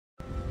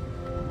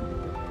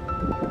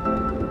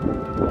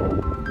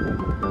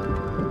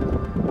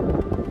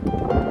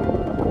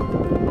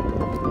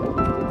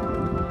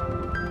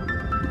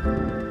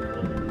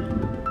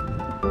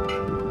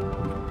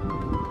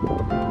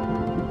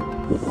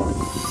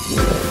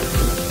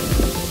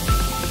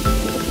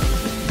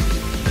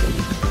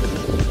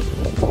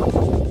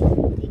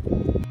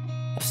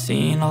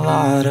Seen a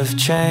lot of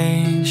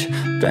change,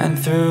 been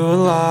through a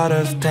lot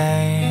of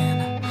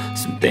pain.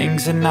 Some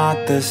things are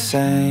not the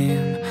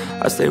same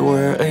as they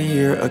were a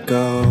year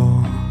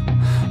ago,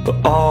 but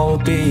all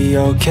will be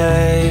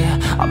okay.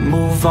 I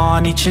move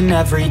on each and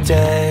every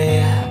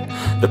day.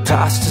 The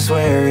past is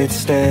where it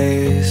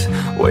stays,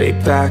 way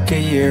back a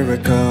year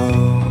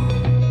ago.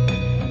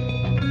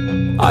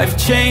 I've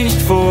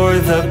changed for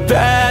the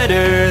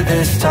better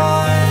this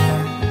time.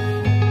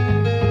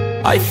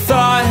 I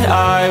thought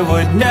I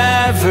would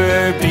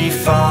never be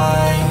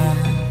fine.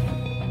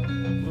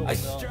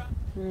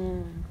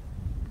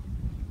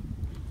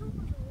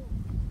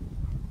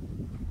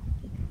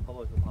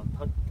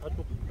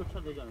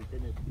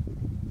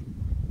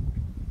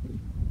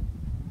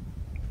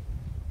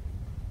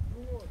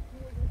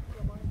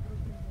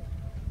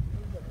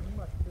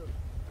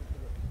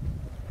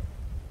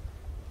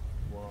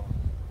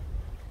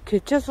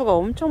 개체수가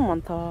엄청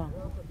많다.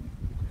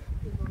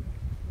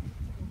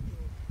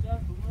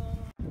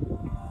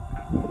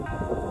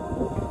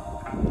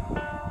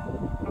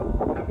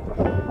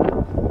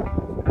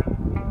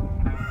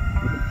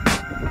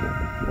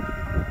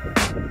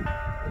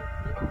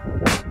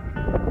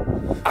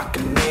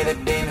 The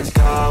demons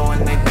call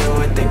when they do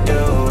what they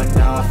do, and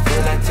now I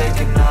feel like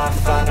taking off,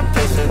 find a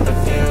place with a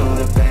view.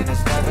 The pain is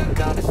never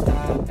gonna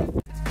stop,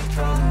 it's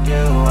controlling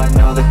you. I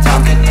know that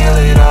time can heal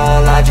it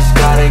all, I just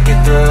gotta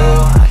get through,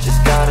 I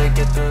just gotta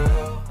get through.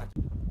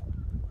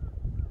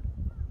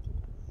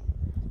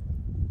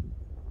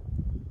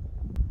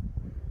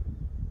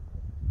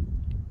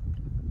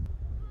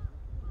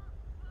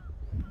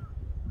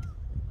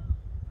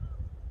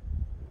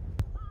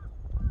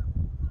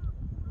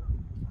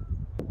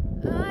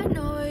 I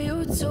know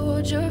you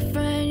told your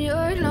friend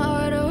you're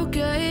not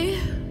okay,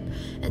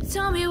 and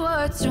tell me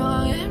what's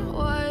wrong and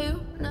why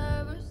you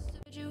never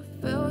said you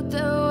felt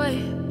that way.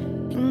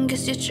 And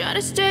guess you're trying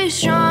to stay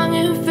strong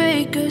and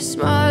fake a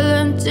smile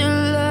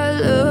until I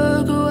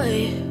look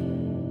away.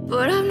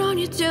 But I've known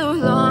you too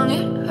long,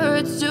 it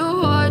hurts to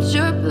watch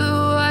your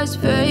blue eyes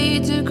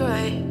fade to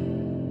gray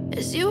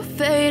as you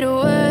fade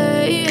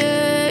away,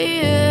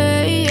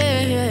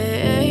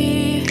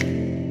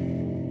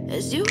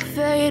 as you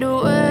fade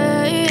away.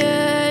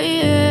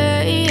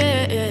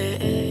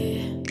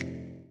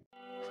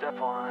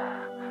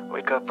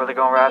 Wake up early,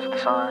 gonna rise with the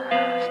sun.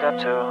 Step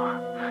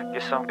 2,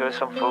 get some good,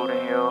 some food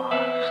in you.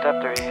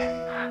 Step 3,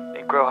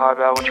 think real hard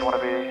about what you wanna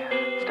be.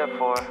 Step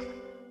 4.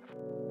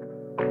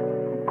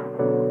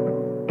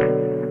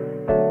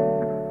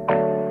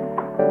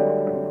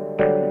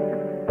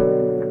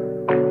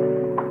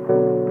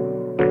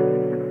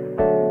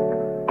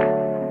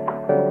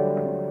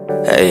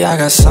 Hey, I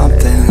got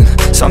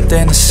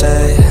something to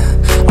say.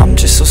 I'm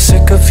just so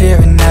sick of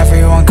hearing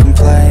everyone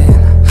complain.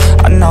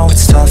 I know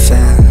it's tough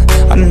and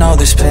I know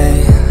there's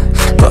pain,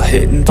 but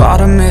hitting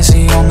bottom is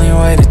the only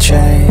way to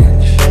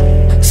change.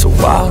 So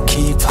I'll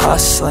keep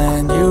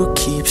hustling, you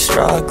keep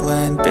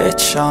struggling.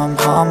 Bitch, I'm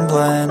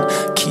humbling,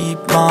 keep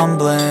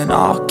mumbling.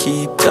 I'll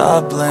keep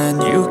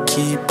doubling, you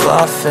keep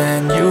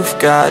bluffing. You've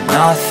got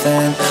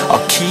nothing,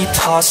 I'll keep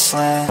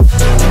hustling.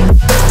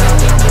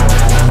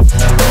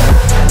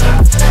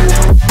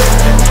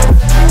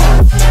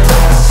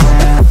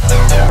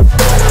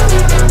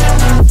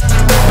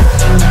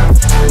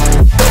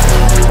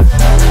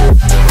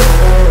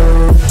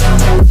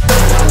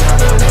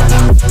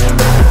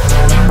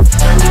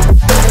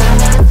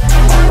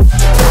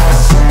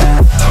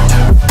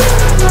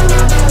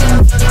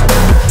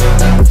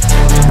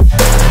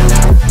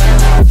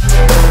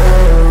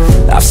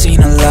 I've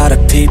seen a lot of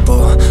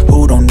people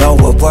who don't know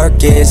what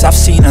work is. I've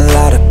seen a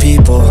lot of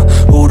people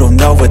who don't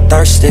know what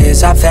thirst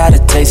is. I've had a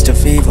taste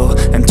of evil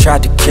and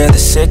tried to cure the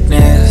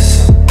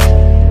sickness,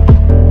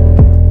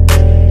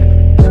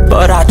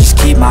 but I just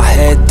keep my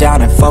head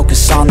down and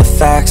focus on the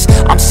facts.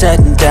 I'm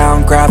setting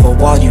down gravel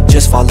while you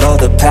just follow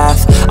the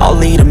path. I'll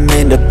lead them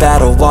into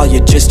battle while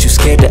you're just too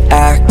scared to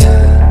act.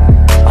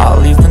 I'll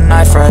leave the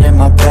knife right in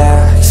my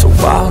back. So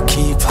I'll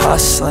keep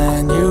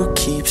hustling, you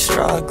keep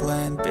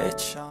struggling.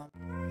 Bitch,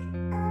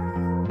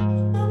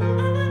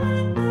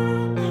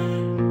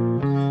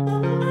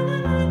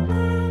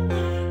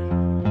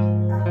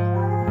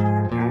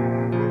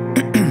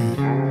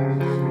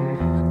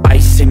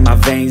 in my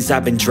veins,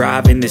 I've been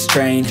driving this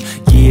train.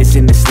 Years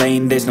in this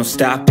lane, there's no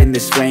stopping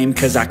this flame.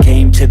 Cause I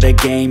came to the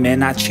game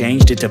and I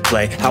changed it to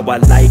play how I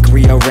like,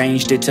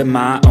 rearranged it to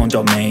my own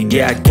domain.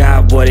 Yeah, I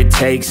got what it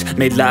takes,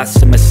 made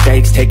lots of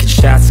mistakes, taking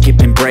shots,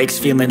 skipping breaks,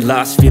 feeling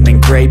lost, feeling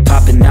great,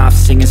 popping off,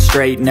 singing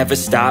straight, never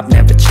stopped,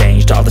 never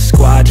changed. All the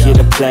squad here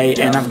to play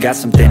and I've got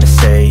something to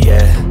say,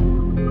 yeah.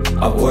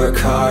 I work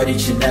hard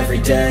each and every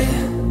day,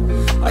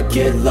 I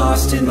get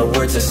lost in the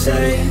words I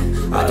say.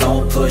 I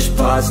don't push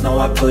pause, no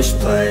I push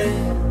play.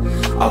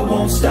 I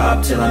won't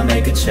stop till I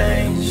make a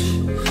change.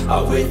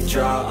 I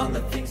withdraw on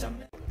the things I'm.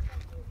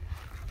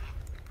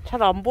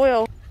 잘 안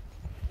보여.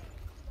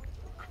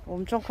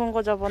 엄청 큰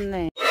거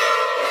잡았네.